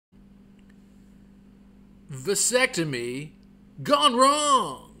Vasectomy gone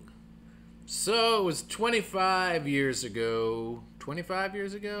wrong. So it was 25 years ago. 25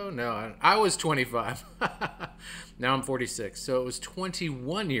 years ago? No, I was 25. Now I'm 46. So it was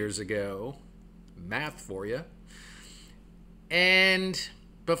 21 years ago. Math for you. And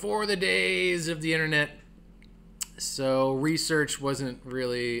before the days of the internet, so research wasn't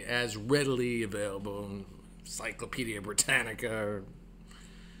really as readily available. Encyclopedia Britannica or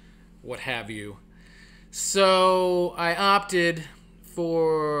what have you. So I opted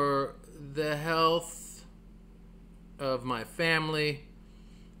for the health of my family,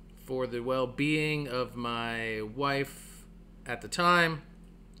 for the well-being of my wife at the time,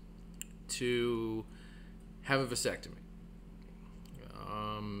 to have a vasectomy.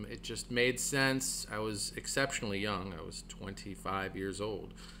 It just made sense. I was exceptionally young. I was 25 years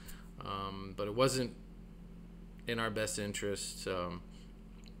old. But it wasn't in our best interest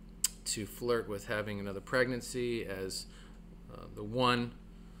to flirt with having another pregnancy, as the one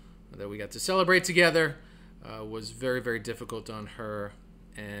that we got to celebrate together was very, very difficult on her,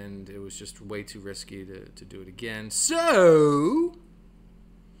 and it was just way too risky to do it again. So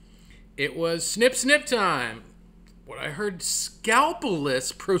it was snip snip time. What I heard,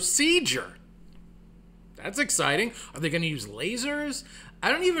 scalpel-less procedure. That's exciting. Are they going to use lasers?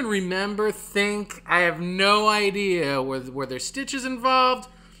 I don't even remember, I have no idea. Were there stitches involved?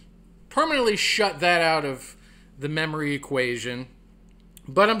 Permanently shut that out of the memory equation.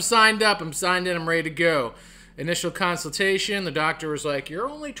 But I'm signed up. I'm signed in. I'm ready to go. Initial consultation. The doctor was like, "You're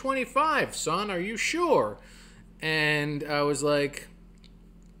only 25, son. Are you sure?" And I was like,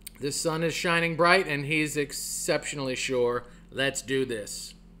 "The sun is shining bright, and he's exceptionally sure. Let's do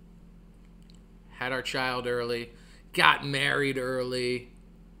this." Had our child early. Got married early.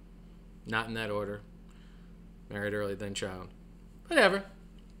 Not in that order. Married early, then child. Whatever.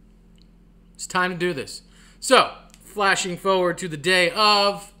 It's time to do this. So, flashing forward to the day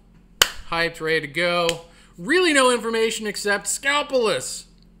of. Hyped, ready to go. Really no information except scalpel-less.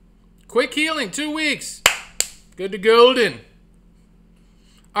 Quick healing, 2 weeks. Good to golden.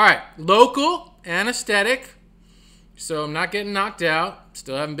 All right, local anesthetic. So I'm not getting knocked out.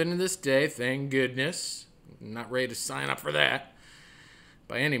 Still haven't been to this day, thank goodness. I'm not ready to sign up for that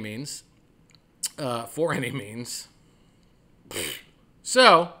by any means. For any means.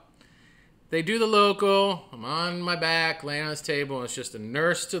 So they do the local. I'm on my back, laying on this table, and it's just a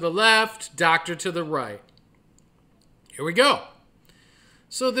nurse to the left, doctor to the right. Here we go.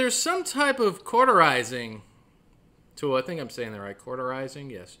 So there's some type of cauterizing tool. I think I'm saying that right. Cauterizing,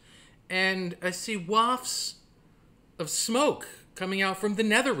 yes. And I see wafts of smoke coming out from the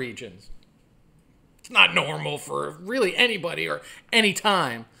nether regions. It's not normal for really anybody or any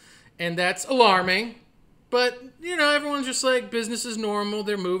time. And that's alarming. But, you know, everyone's just like, business is normal.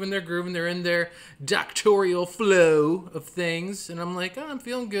 They're moving, they're grooving, they're in their doctorial flow of things. And I'm like, oh, I'm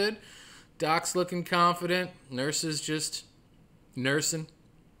feeling good. Doc's looking confident. Nurses just nursing.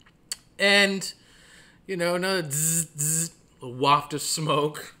 And, you know, another zzz, zzz, a waft of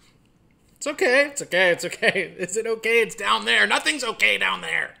smoke. It's okay, it's okay, it's okay. Is it okay? It's down there. Nothing's okay down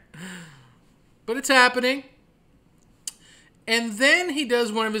there. But it's happening. And then he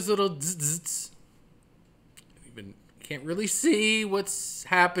does one of his little zzz, zzz. Even can't really see what's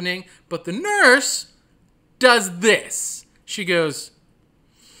happening. But the nurse does this. She goes...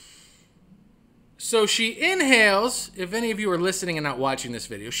 So she inhales, if any of you are listening and not watching this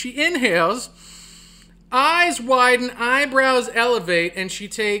video, she inhales, eyes widen, eyebrows elevate, and she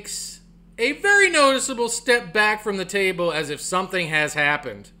takes a very noticeable step back from the table as if something has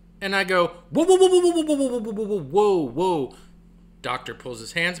happened. And I go, whoa, whoa, whoa, whoa, whoa, whoa, whoa, whoa, whoa, whoa, whoa. Doctor pulls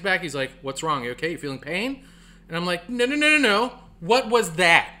his hands back. He's like, what's wrong? You okay? You feeling pain? And I'm like, no, no, no, no, no. What was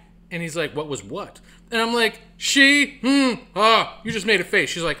that? And he's like, what was what? And I'm like, you just made a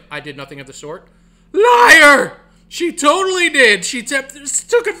face. She's like, I did nothing of the sort. Liar! She totally did. She took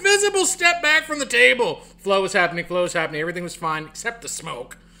a visible step back from the table. Flow was happening, everything was fine except the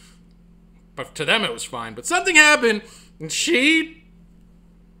smoke. But to them it was fine. But something happened, and she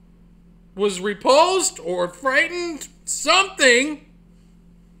was repulsed or frightened. Something.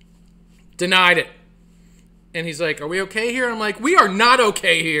 Denied it. And he's like, are we okay here? And I'm like, we are not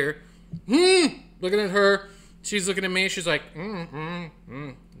okay here. Looking at her. She's looking at me. She's like, no,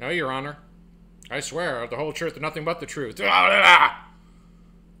 Your Honor. I swear, the whole truth and nothing but the truth. And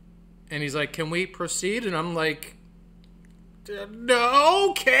he's like, can we proceed? And I'm like, no,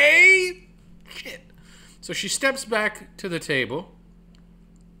 okay. Shit. So she steps back to the table.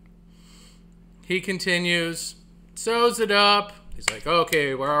 He continues, sews it up. He's like,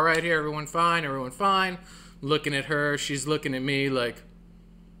 okay, we're all right here. Everyone fine, everyone fine. Looking at her. She's looking at me like,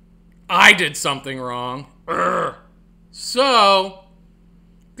 I did something wrong. Urgh. So,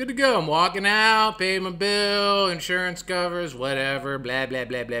 good to go. I'm walking out, paid my bill, insurance covers, whatever, blah, blah,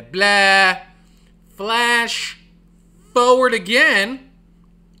 blah, blah, blah. Flash forward again.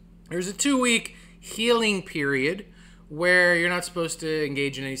 There's a 2-week healing period where you're not supposed to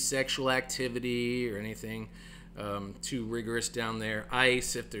engage in any sexual activity or anything too rigorous down there.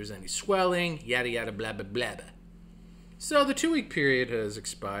 Ice, if there's any swelling, yada, yada, blah, blah, blah, blah. So the 2-week period has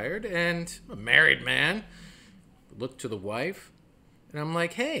expired, and a married man looked to the wife, and I'm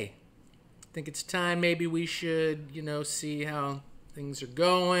like, hey, I think it's time maybe we should, see how things are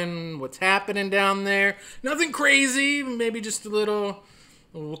going, what's happening down there. Nothing crazy, maybe just a little,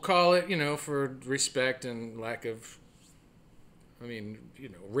 we'll call it, for respect and lack of,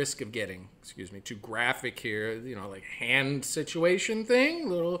 risk of getting, too graphic here, like hand situation thing,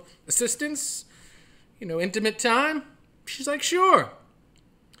 little assistance, intimate time. She's like, sure.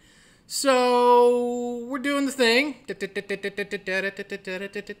 So we're doing the thing.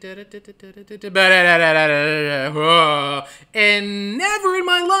 And never in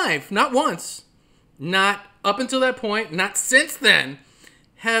my life, not once, not up until that point, not since then,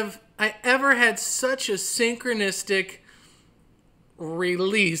 have I ever had such a synchronistic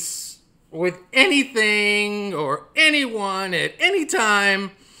release with anything or anyone at any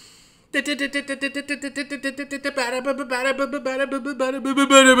time. The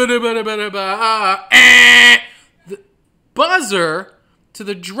buzzer to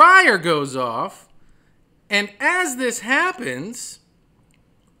the dryer goes off, and as this happens,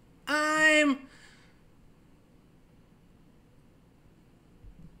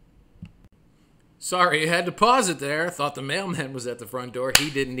 Sorry, I had to pause it there. Thought the mailman was at the front door. He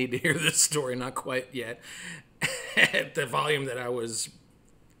didn't need to hear this story, not quite yet, at the volume that I was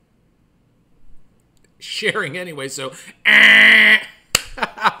sharing anyway. So,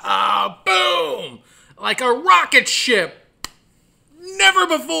 boom! Like a rocket ship, never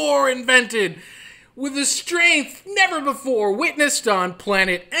before invented, with a strength never before witnessed on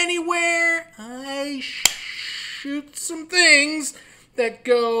planet anywhere. I shoot some things that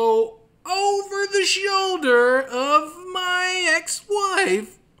go over the shoulder of my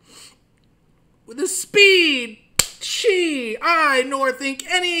ex-wife with a speed I nor think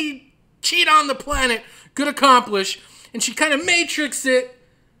any cheat on the planet could accomplish. And she kind of matrix it,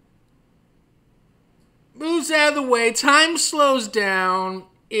 moves out of the way, time slows down.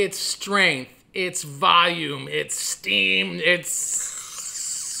 It's strength, it's volume, it's steam, it's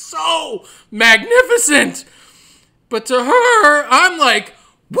so magnificent. But to her, I'm like,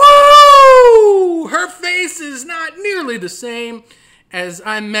 woo! Her face is not nearly the same as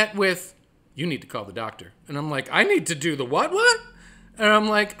I'm met with, you need to call the doctor. And I'm like, I need to do the what? And I'm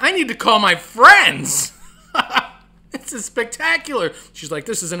like, I need to call my friends. This is spectacular. She's like,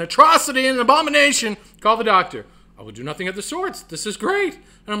 this is an atrocity and an abomination. Call the doctor. I will do nothing of the sorts. This is great.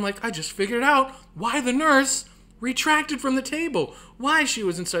 And I'm like, I just figured out why the nurse retracted from the table. Why she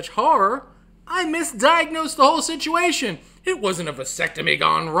was in such horror. I misdiagnosed the whole situation. It wasn't a vasectomy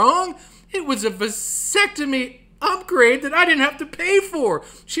gone wrong. It was a vasectomy upgrade that I didn't have to pay for.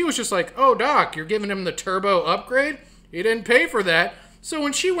 She was just like, oh, doc, you're giving him the turbo upgrade? He didn't pay for that. So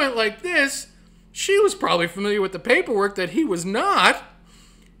when she went like this, she was probably familiar with the paperwork that he was not.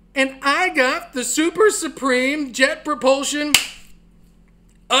 And I got the super supreme jet propulsion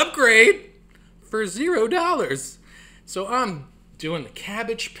upgrade for $0. So I'm doing the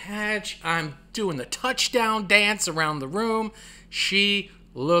Cabbage Patch. I'm doing the touchdown dance around the room. She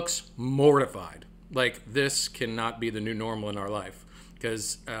looks mortified. Like, this cannot be the new normal in our life.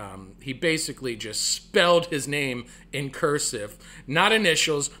 Because he basically just spelled his name in cursive. Not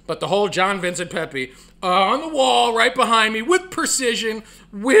initials, but the whole John Vincent Pepe on the wall right behind me with precision,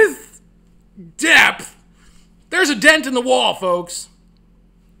 with depth. There's a dent in the wall, folks.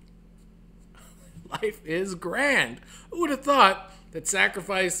 Life is grand. Who would have thought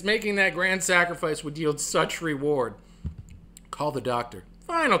that making that grand sacrifice would yield such reward? Call the doctor.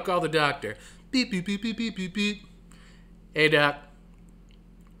 Fine, I'll call the doctor. Beep, beep, beep, beep, beep, beep, beep. Hey, doc.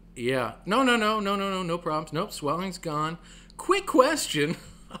 Yeah. No problems. Nope, swelling's gone. Quick question.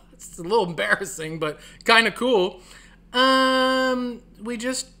 It's a little embarrassing, but kind of cool. We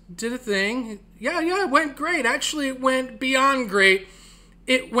just did a thing. Yeah, it went great. Actually, it went beyond great.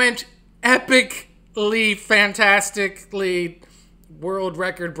 It went epically, fantastically, world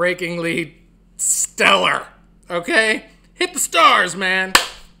record breakingly stellar. Okay? Hit the stars, man.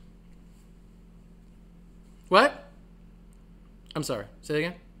 What? I'm sorry. Say it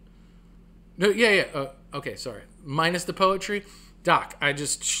again? No, yeah. Okay, sorry. Minus the poetry. Doc, I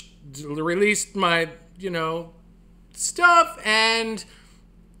just released my, stuff, and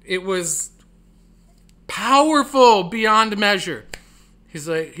it was powerful beyond measure.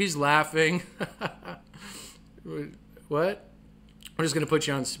 He's laughing. What? I'm just going to put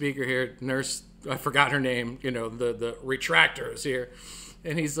you on speaker here. Nurse, I forgot her name, the retractors here.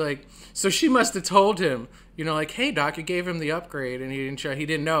 And he's like, so she must have told him, like, hey, doc, you gave him the upgrade, and he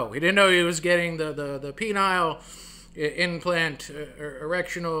didn't know. He didn't know he was getting the penile implant,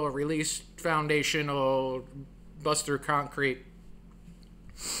 erectional release foundational buster concrete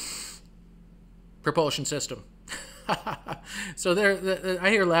propulsion system. So I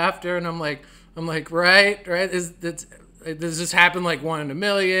hear laughter, and I'm like, right? Does this happen like 1 in a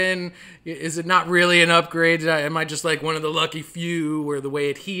million? Is it not really an upgrade? Am I just like one of the lucky few where the way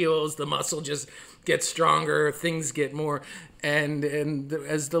it heals, the muscle just gets stronger, things get more? And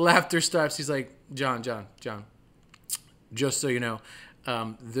as the laughter stops, he's like, John, just so you know,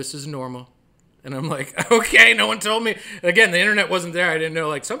 this is normal. And I'm like, okay, no one told me. Again, the internet wasn't there. I didn't know,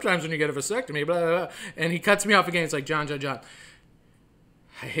 like, sometimes when you get a vasectomy, blah, blah, blah. And he cuts me off again. It's like, John,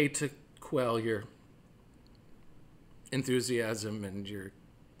 I hate to quell your enthusiasm and your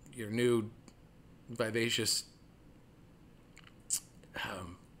new vivacious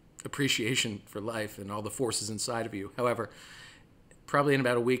appreciation for life and all the forces inside of you. However, probably in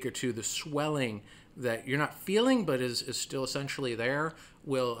about a week or two, the swelling that you're not feeling but is still essentially there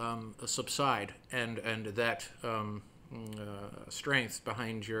will subside, and that strength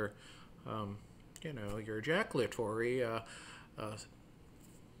behind your your ejaculatory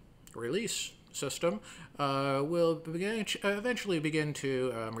release system will eventually begin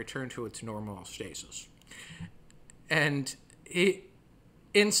to return to its normal stasis. And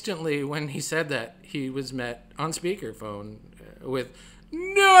instantly, when he said that, he was met on speakerphone with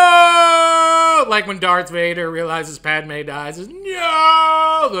no! Like when Darth Vader realizes Padme dies, is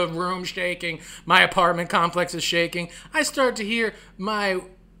no! The room shaking. My apartment complex is shaking. I start to hear my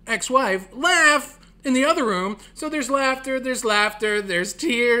ex-wife laugh in the other room. So there's laughter, there's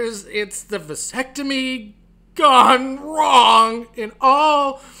tears. It's the vasectomy gone wrong in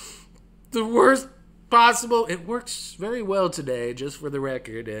all the worst possible. It works very well today, just for the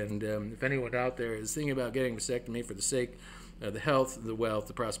record. And if anyone out there is thinking about getting a vasectomy for the sake of the health, the wealth,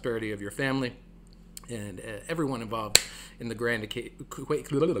 the prosperity of your family, and everyone involved in the grand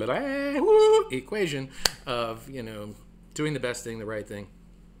equation of, doing the best thing, the right thing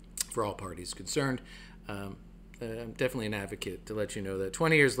for all parties concerned. I'm definitely an advocate to let you know that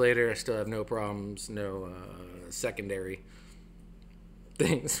 20 years later, I still have no problems, no secondary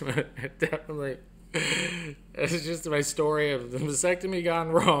things. Definitely, it's just my story of the vasectomy gone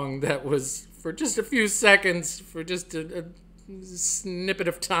wrong. That was for just a few seconds, for just a snippet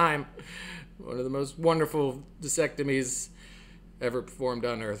of time. One of the most wonderful vasectomies ever performed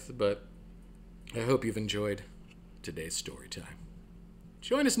on Earth. But I hope you've enjoyed today's story time.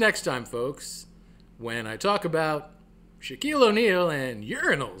 Join us next time, folks, when I talk about Shaquille O'Neal and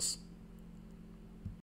urinals.